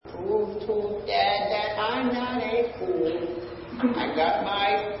toot, Dad, that I'm not a fool. I got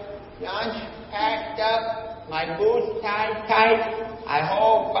my lunch packed up, my boots tied tight. I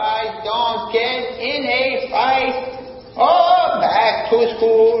hope I don't get in a fight. Oh, back to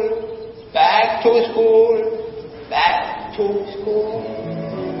school, back to school, back to school.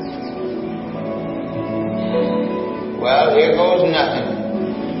 Well, here goes nothing.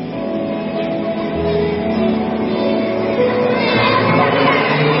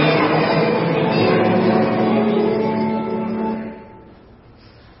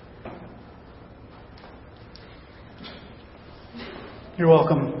 You're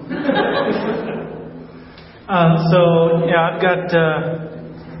welcome.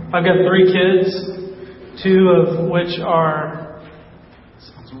 I've got 3 kids, 2 of which are,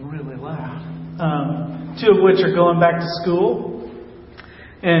 sounds really loud, 2 of which are going back to school.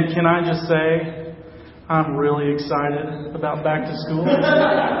 And can I just say, I'm really excited about back to school.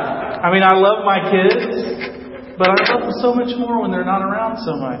 I mean, I love my kids, but I love them so much more when they're not around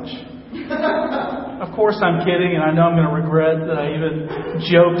so much. Of course I'm kidding, and I know I'm going to regret that I even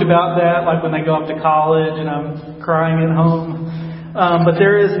joked about that, like when they go up to college and I'm crying at home. But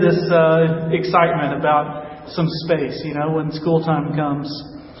there is this excitement about some space, when school time comes.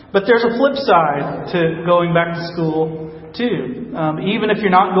 But there's a flip side to going back to school, too. Even if you're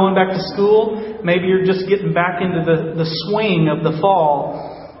not going back to school, maybe you're just getting back into the swing of the fall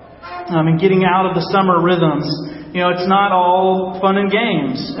and getting out of the summer rhythms. It's not all fun and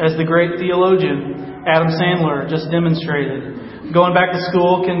games, as the great theologian Adam Sandler just demonstrated. Going back to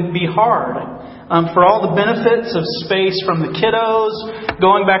school can be hard. For all the benefits of space from the kiddos,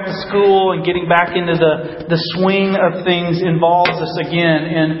 going back to school and getting back into the swing of things involves us again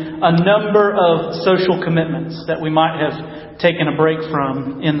in a number of social commitments that we might have taken a break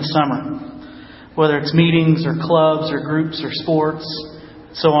from in the summer. Whether it's meetings or clubs or groups or sports,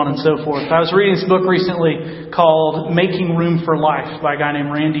 so on and so forth. I was reading this book recently called Making Room for Life by a guy named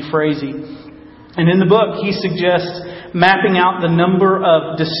Randy Frazee. And in the book, he suggests mapping out the number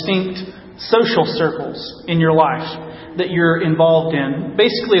of distinct social circles in your life that you're involved in,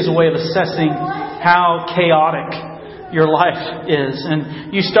 basically as a way of assessing how chaotic your life is.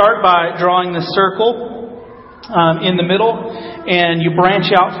 And you start by drawing the circle in the middle, and you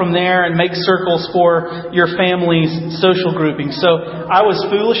branch out from there and make circles for your family's social grouping. So I was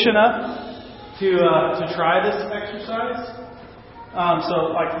foolish enough to try this exercise. So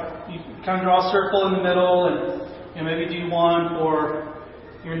you kind of draw a circle in the middle, and maybe do one for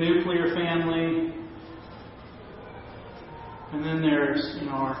your nuclear family, and then there's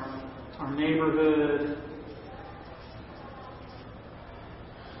our neighborhood.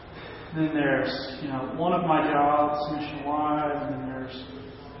 Then there's, one of my jobs mission-wide, and then there's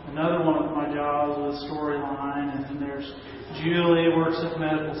another one of my jobs with a storyline, and then there's Julie works at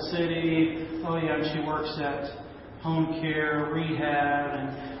Medical City. Oh yeah, and she works at home care, rehab, and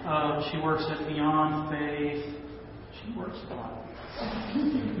she works at Beyond Faith. She works a lot.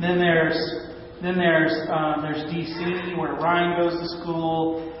 Then there's DC where Ryan goes to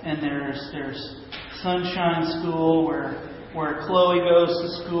school, and there's Sunshine School where Chloe goes to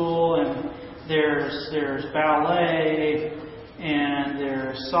school, and there's ballet, and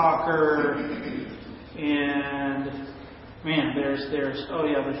there's soccer, and there's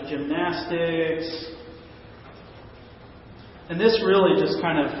gymnastics. And this really just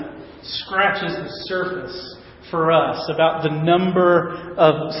kind of scratches the surface for us about the number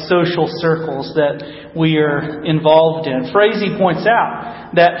of social circles that we are involved in. Frazee points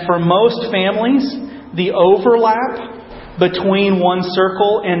out that for most families, the overlap between one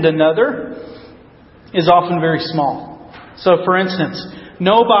circle and another is often very small. So, for instance,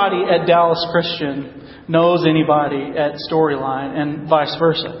 nobody at Dallas Christian knows anybody at Storyline, and vice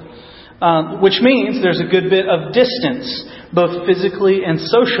versa. Which means there's a good bit of distance, both physically and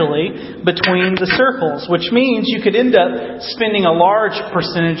socially, between the circles. Which means you could end up spending a large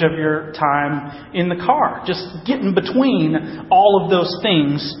percentage of your time in the car, just getting between all of those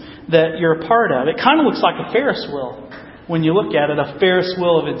things that you're a part of. It kind of looks like a Ferris wheel when you look at it, a Ferris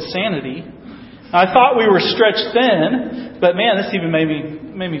wheel of insanity. I thought we were stretched thin, but man, this even made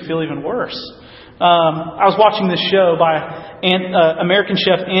me feel even worse. I was watching this show by American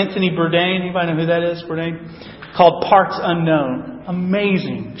chef Anthony Bourdain. Anybody know who that is? Bourdain? Called Parts Unknown.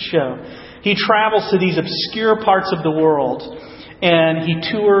 Amazing show. He travels to these obscure parts of the world, and he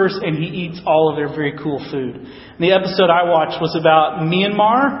tours and he eats all of their very cool food. And the episode I watched was about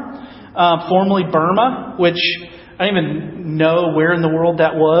Myanmar, formerly Burma, which I didn't even know where in the world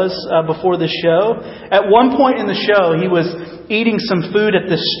that was before the show. At one point in the show, he was eating some food at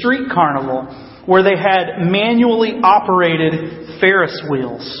the street carnival where they had manually operated Ferris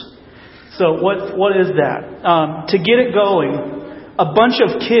wheels. So what is that? To get it going, a bunch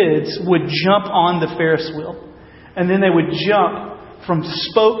of kids would jump on the Ferris wheel. And then they would jump from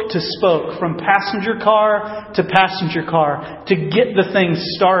spoke to spoke, from passenger car to passenger car, to get the thing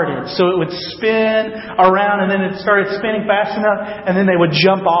started. So it would spin around, and then it started spinning fast enough, and then they would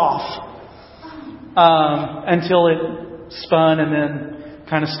jump off until it spun and then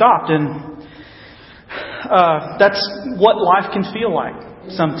kind of stopped. And that's what life can feel like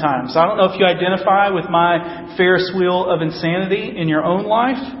sometimes. I don't know if you identify with my Ferris wheel of insanity in your own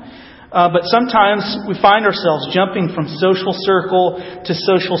life. But sometimes we find ourselves jumping from social circle to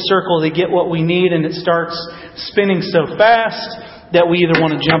social circle to get what we need, and it starts spinning so fast that we either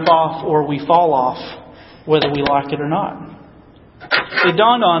want to jump off or we fall off, whether we like it or not. It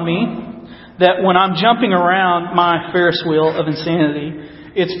dawned on me that when I'm jumping around my Ferris wheel of insanity,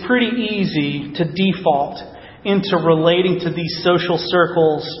 it's pretty easy to default into relating to these social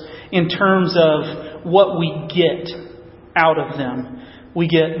circles in terms of what we get out of them. We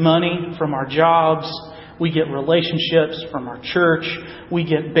get money from our jobs. We get relationships from our church. We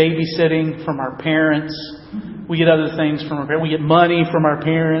get babysitting from our parents. We get other things from our parents. We get money from our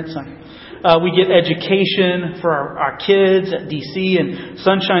parents. We get education for our kids at DC and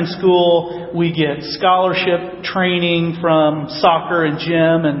Sunshine School. We get scholarship training from soccer and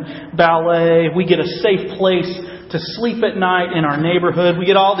gym and ballet. We get a safe place to sleep at night in our neighborhood. We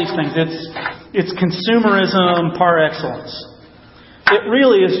get all these things. It's consumerism par excellence. It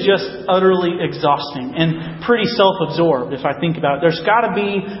really is just utterly exhausting and pretty self-absorbed if I think about it. There's got to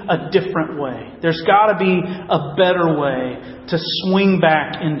be a different way. There's got to be a better way to swing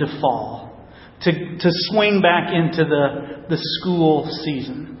back into fall, to swing back into the school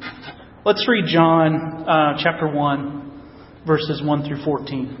season. Let's read John chapter 1, verses 1 through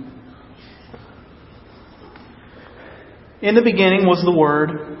 14. In the beginning was the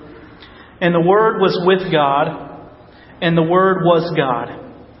Word, and the Word was with God, and the Word was God.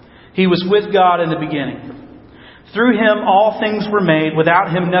 He was with God in the beginning. Through Him all things were made. Without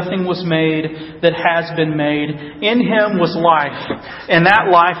Him nothing was made that has been made. In Him was life, and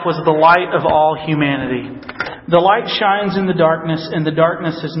that life was the light of all humanity. The light shines in the darkness, and the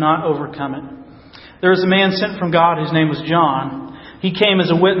darkness has not overcome it. There was a man sent from God whose name was John. He came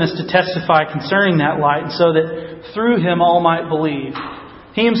as a witness to testify concerning that light, so that through him all might believe.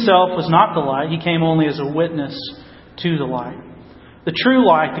 He himself was not the light. He came only as a witness to the light. The true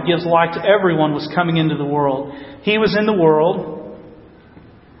light that gives light to everyone was coming into the world. He was in the world,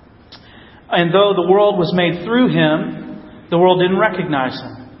 and though the world was made through Him, the world didn't recognize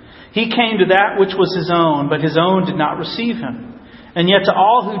Him. He came to that which was His own, but His own did not receive Him. And yet to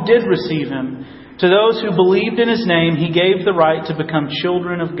all who did receive Him, to those who believed in His name, He gave the right to become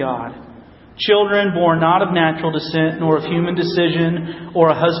children of God. Children born not of natural descent, nor of human decision, or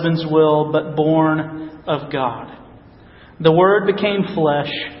a husband's will, but born of God. The Word became flesh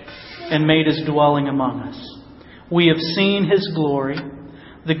and made His dwelling among us. We have seen His glory,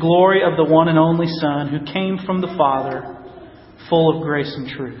 the glory of the one and only Son who came from the Father, full of grace and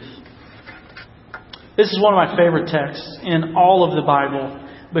truth. This is one of my favorite texts in all of the Bible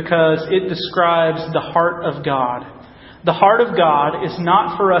because it describes the heart of God. The heart of God is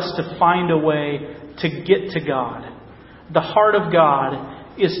not for us to find a way to get to God. The heart of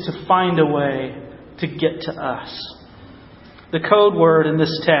God is to find a way to get to us. The code word in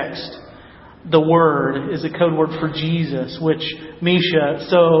this text, the Word, is a code word for Jesus, which Misha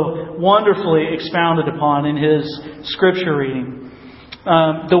so wonderfully expounded upon in his scripture reading.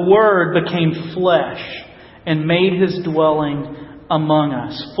 The Word became flesh and made His dwelling among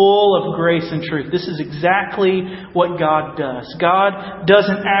us, full of grace and truth. This is exactly what God does. God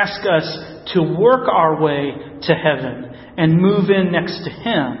doesn't ask us to work our way to heaven and move in next to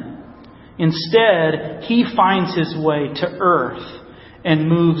Him. Instead, He finds His way to earth and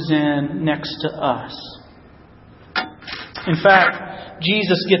moves in next to us. In fact,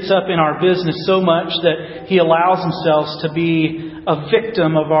 Jesus gets up in our business so much that He allows Himself to be a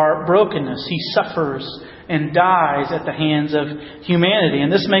victim of our brokenness. He suffers and dies at the hands of humanity.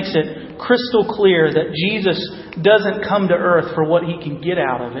 And this makes it crystal clear that Jesus doesn't come to earth for what He can get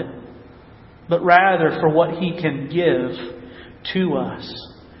out of it, but rather for what He can give to us.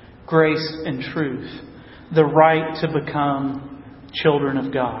 Grace and truth. The right to become children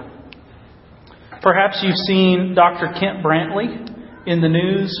of God. Perhaps you've seen Dr. Kent Brantley in the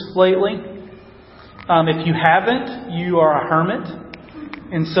news lately. If you haven't, you are a hermit.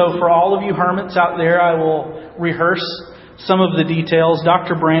 And so for all of you hermits out there, I will rehearse some of the details.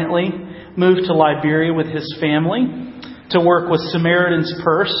 Dr. Brantley moved to Liberia with his family to work with Samaritan's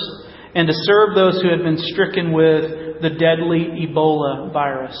Purse and to serve those who had been stricken with the deadly Ebola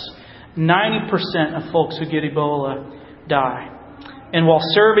virus. 90% of folks who get Ebola die. And while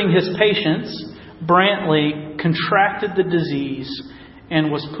serving his patients, Brantley contracted the disease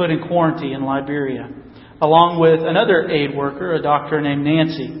and was put in quarantine in Liberia, along with another aid worker, a doctor named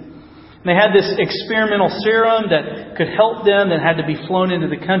Nancy. They had this experimental serum that could help them that had to be flown into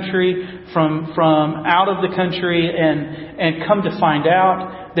the country from out of the country, and come to find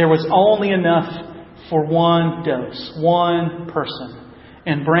out there was only enough for one dose, one person.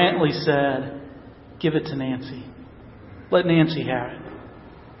 And Brantley said, "Give it to Nancy. Let Nancy have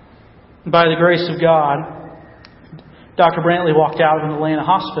it." By the grace of God, Dr. Brantley walked out of an Atlanta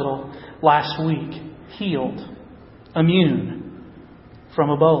hospital last week, healed, immune from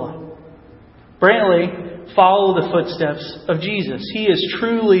Ebola. Brantley followed the footsteps of Jesus. He is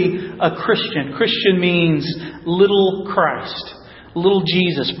truly a Christian. Christian means little Christ, little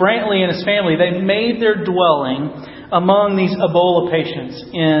Jesus. Brantley and his family, they made their dwelling among these Ebola patients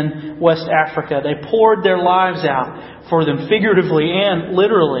in West Africa. They poured their lives out for them, figuratively and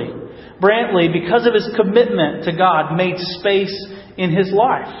literally. Brantley, because of his commitment to God, made space in his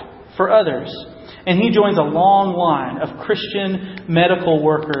life for others. And he joins a long line of Christian medical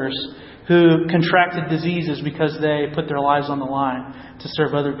workers who contracted diseases because they put their lives on the line to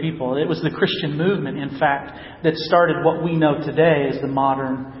serve other people. It was the Christian movement, in fact, that started what we know today as the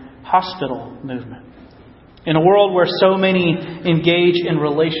modern hospital movement. In a world where so many engage in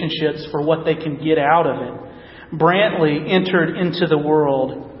relationships for what they can get out of it, Brantley entered into the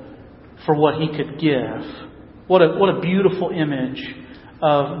world for what he could give. What a beautiful image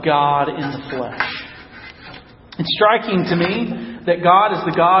of God in the flesh. It's striking to me that God is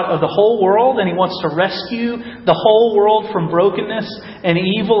the God of the whole world, and He wants to rescue the whole world from brokenness and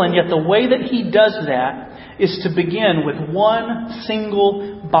evil. And yet the way that He does that is to begin with one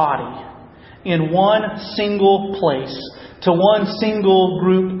single body, in one single place, to one single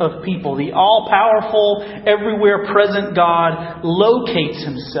group of people. The all-powerful, everywhere present God locates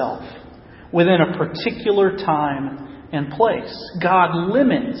Himself within a particular time and place. God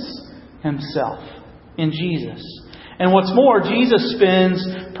limits Himself in Jesus. And what's more, Jesus spends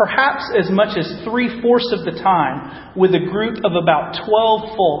perhaps as much as 3/4 of the time with a group of about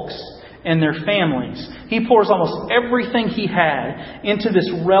 12 folks and their families. He pours almost everything He had into this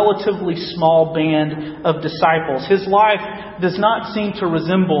relatively small band of disciples. His life does not seem to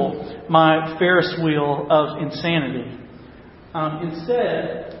resemble my Ferris wheel of insanity.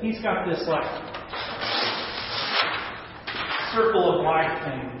 Instead, He's got this circle of life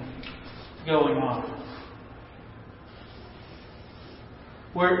thing going on.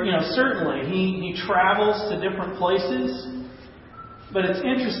 Where, certainly He travels to different places, but it's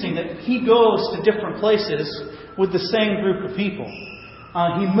interesting that He goes to different places with the same group of people.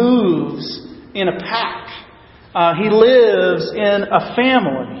 He moves in a pack. He lives in a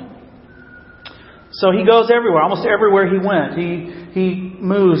family. So He goes everywhere. Almost everywhere He went, He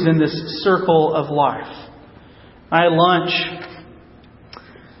moves in this circle of life. I had lunch.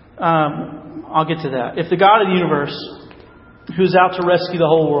 I'll get to that. If the God of the universe, who's out to rescue the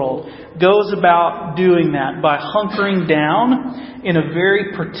whole world, goes about doing that by hunkering down in a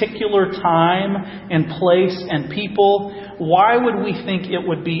very particular time and place and people, why would we think it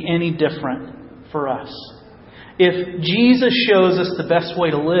would be any different for us? If Jesus shows us the best way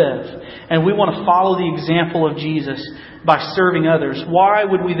to live, and we want to follow the example of Jesus by serving others, why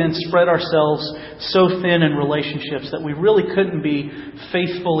would we then spread ourselves so thin in relationships that we really couldn't be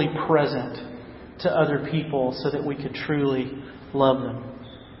faithfully present to other people so that we could truly love them?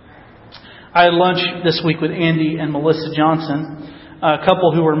 I had lunch this week with Andy and Melissa Johnson, a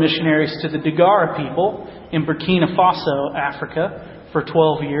couple who were missionaries to the Dagara people in Burkina Faso, Africa, for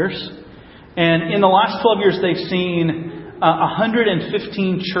 12 years. And in the last 12 years, they've seen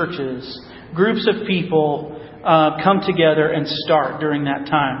 115 churches, groups of people come together and start during that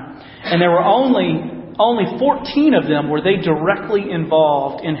time. And there were only 14 of them were they directly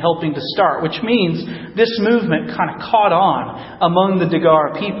involved in helping to start, which means this movement kind of caught on among the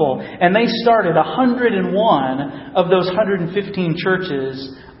Dagara people. And they started 101 of those 115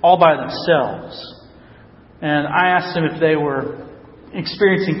 churches all by themselves. And I asked them if they were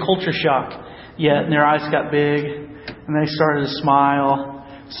experiencing culture shock yet, and their eyes got big, and they started to smile.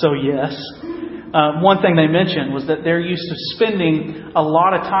 So yes. One thing they mentioned was that they're used to spending a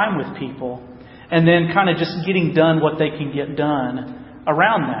lot of time with people, and then kind of just getting done what they can get done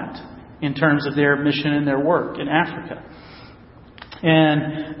around that in terms of their mission and their work in Africa.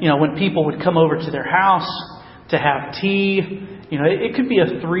 And, when people would come over to their house to have tea, it could be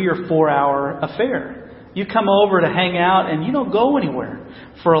a 3 or 4 hour affair. You come over to hang out and you don't go anywhere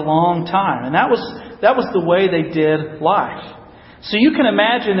for a long time. And that was the way they did life. So you can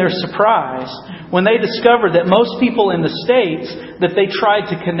imagine their surprise when they discovered that most people in the States that they tried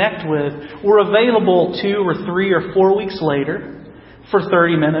to connect with were available 2 or 3 or 4 weeks later for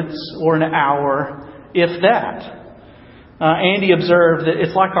 30 minutes or an hour, if that. Andy observed that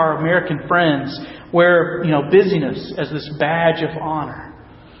it's like our American friends wear, busyness as this badge of honor.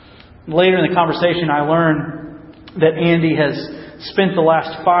 Later in the conversation, I learned that Andy has spent the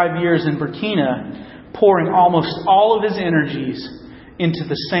last 5 years in Burkina pouring almost all of his energies into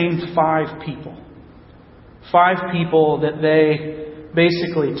the same 5 people. 5 people that they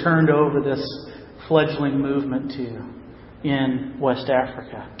basically turned over this fledgling movement to in West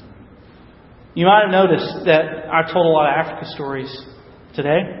Africa. You might have noticed that I told a lot of Africa stories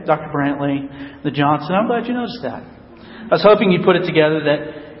today. Dr. Brantley, the Johnson. I'm glad you noticed that. I was hoping you'd put it together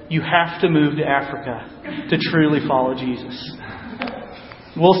that you have to move to Africa to truly follow Jesus.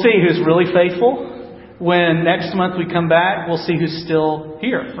 We'll see who's really faithful. When next month we come back, we'll see who's still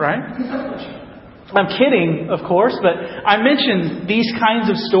here, right? I'm kidding, of course, but I mention these kinds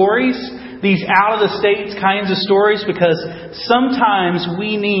of stories, these out-of-the-states kinds of stories, because sometimes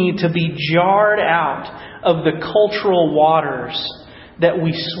we need to be jarred out of the cultural waters that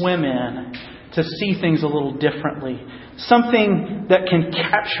we swim in to see things a little differently. Something that can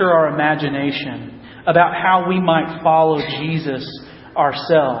capture our imagination about how we might follow Jesus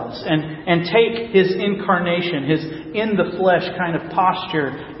ourselves and take His incarnation, His in the flesh kind of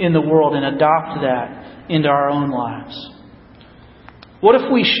posture in the world and adopt that into our own lives. What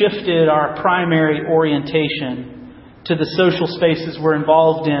if we shifted our primary orientation to the social spaces we're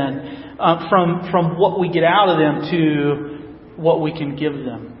involved in from what we get out of them to what we can give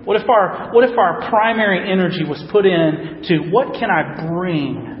them? What if our primary energy was put in to what can I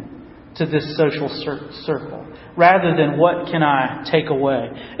bring to this social circle, rather than what can I take away?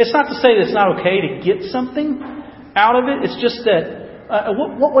 It's not to say that it's not okay to get something out of it. It's just that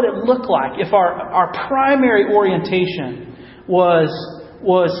what would it look like if our primary orientation was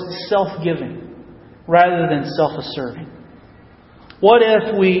self-giving rather than self-asserting? What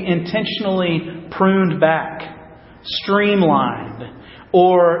if we intentionally pruned back, streamlined,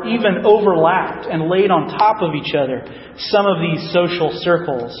 or even overlapped and laid on top of each other some of these social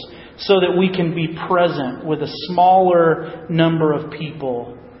circles so that we can be present with a smaller number of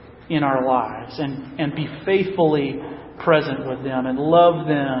people in our lives and be faithfully present with them and love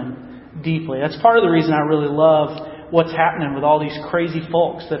them deeply? That's part of the reason I really love what's happening with all these crazy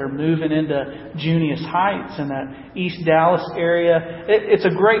folks that are moving into Junius Heights and that East Dallas area. It's a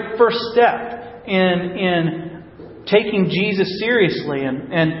great first step in taking Jesus seriously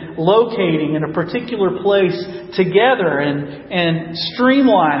and locating in a particular place together and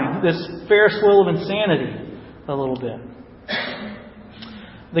streamlining this Ferris wheel of insanity a little bit.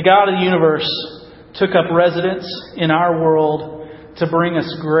 The God of the universe took up residence in our world to bring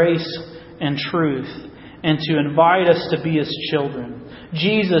us grace and truth and to invite us to be His children.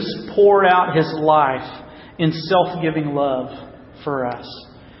 Jesus poured out His life in self-giving love for us.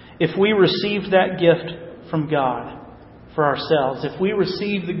 If we receive that gift from God for ourselves, if we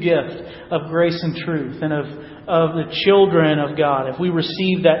receive the gift of grace and truth and of the children of God, if we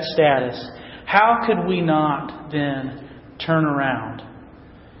receive that status, how could we not then turn around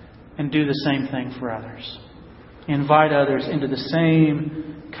and do the same thing for others? Invite others into the same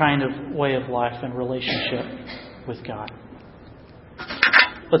kind of way of life and relationship with God.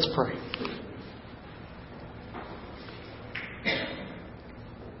 Let's pray.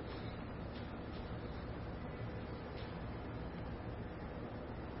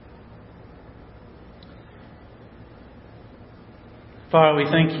 Father, we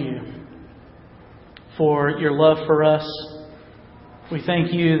thank You for Your love for us. We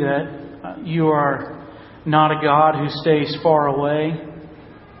thank You that You are not a God who stays far away.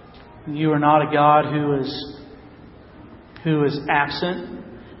 You are not a God who is absent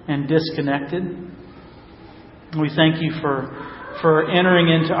and disconnected. We thank You for entering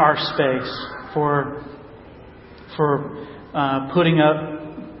into our space, for putting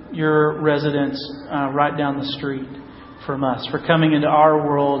up Your residence right down the street from us, for coming into our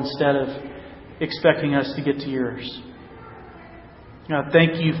world instead of expecting us to get to Yours.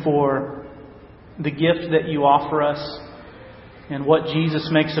 Thank You for the gift that You offer us and what Jesus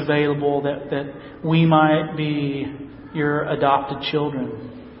makes available that we might be Your adopted children.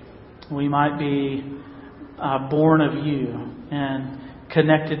 We might be born of You and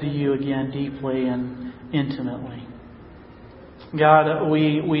connected to You again deeply and intimately. God,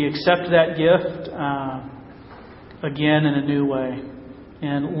 we accept that gift again in a new way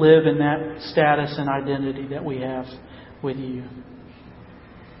and live in that status and identity that we have with You.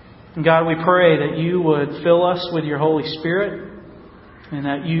 And God, we pray that You would fill us with Your Holy Spirit and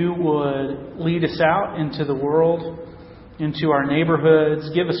that You would lead us out into the world, into our neighborhoods.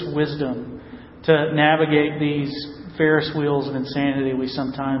 Give us wisdom to navigate these Ferris wheels of insanity we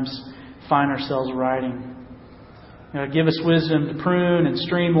sometimes find ourselves riding. Give us wisdom to prune and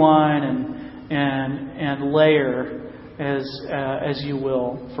streamline and layer as You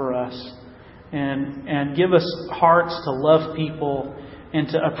will for us. And give us hearts to love people and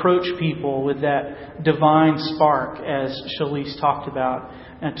to approach people with that divine spark, as Shalise talked about,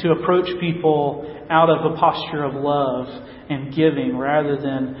 and to approach people out of a posture of love and giving rather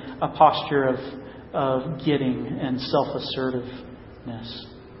than a posture of getting and self-assertiveness.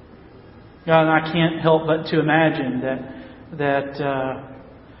 God, and I can't help but to imagine that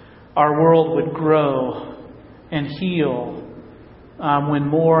our world would grow and heal when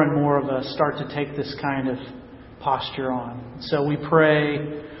more and more of us start to take this kind of posture on. So we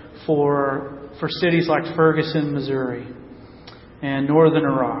pray for cities like Ferguson, Missouri, and northern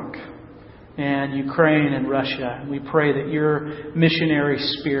Iraq, and Ukraine and Russia. We pray that Your missionary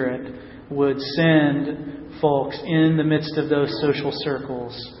spirit would send folks in the midst of those social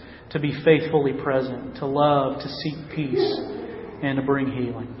circles to be faithfully present, to love, to seek peace, and to bring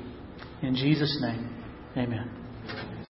healing. In Jesus' name, amen.